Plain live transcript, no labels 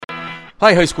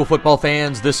Hi, high school football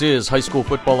fans. This is High School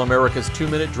Football America's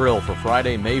 2-minute drill for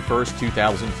Friday, May 1st,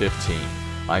 2015.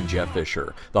 I'm Jeff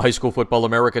Fisher. The High School Football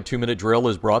America 2-minute drill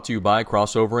is brought to you by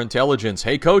Crossover Intelligence.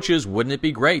 Hey coaches, wouldn't it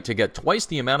be great to get twice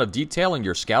the amount of detail in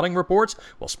your scouting reports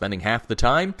while spending half the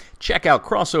time? Check out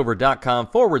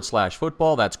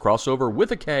crossover.com/football. That's crossover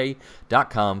with a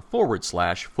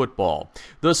K.com/football.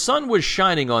 The sun was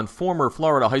shining on former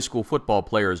Florida high school football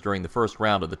players during the first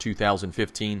round of the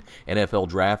 2015 NFL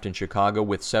Draft in Chicago,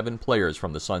 with 7 players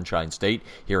from the Sunshine State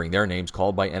hearing their names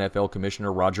called by NFL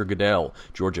Commissioner Roger Goodell.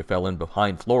 Georgia fell in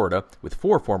behind Florida, with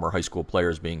 4 former high school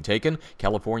players being taken.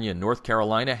 California and North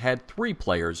Carolina had 3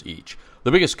 players each.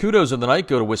 The biggest kudos of the night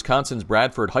go to Wisconsin's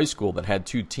Bradford High School that had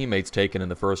 2 teammates taken in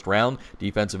the first round.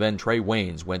 Defensive end Trey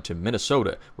Waynes went to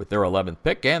Minnesota with their 11th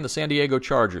pick, and the San Diego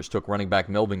Chargers took running back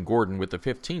Melvin Gordon with the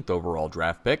 15th overall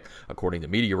draft pick. According to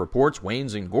media reports,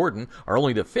 Waynes and Gordon are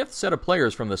only the 5th set of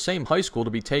players from the same high school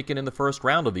to be taken in the first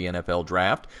round of the NFL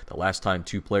Draft. The last time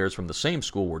 2 players from the same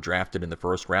school were drafted in the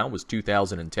first round was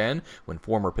 2010, when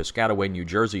former Piscataway, New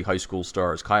Jersey high school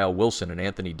stars Kyle Wilson and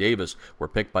Anthony Davis were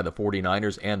picked by the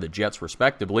 49ers and the Jets,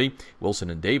 respectively. Wilson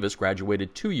and Davis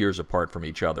graduated 2 years apart from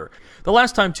each other. The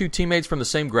last time 2 teammates from the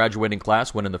same graduating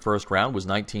class went in the first round was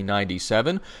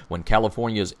 1997, when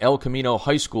California's El Camino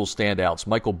High School standouts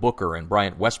Michael Booker and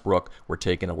Bryant Westbrook were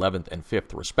taken 11th and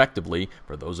 5th, respectively.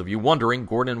 For those of you wondering,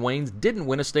 Gordon and Waynes didn't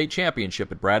win a state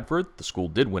championship at Bradford. The school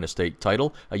did win a state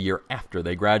title a year after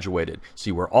they graduated.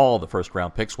 See where all the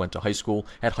first-round picks went to high school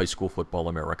at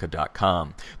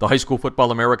highschoolfootballamerica.com. The High School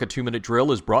Football America 2-minute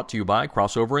drill is brought to you by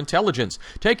Crossover Intelligence.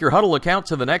 Take your huddle account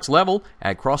to the next level.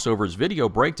 Add Crossover's video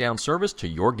breakdown service to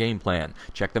your game plan.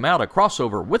 Check them out at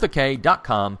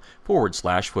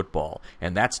crossoverwithak.com/football.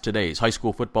 And that's today's High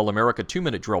School Football America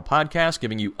 2-minute drill podcast,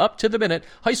 giving you up-to-the-minute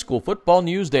high school football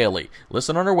news daily.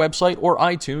 Listen on our website or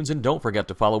iTunes, and don't forget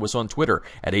to follow us on Twitter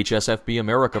at HSFB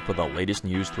America for the latest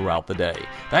news throughout the day.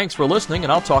 Thanks for listening,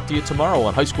 and I'll talk to you tomorrow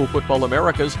on High School Football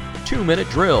America's 2-minute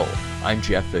drill. I'm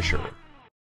Jeff Fisher.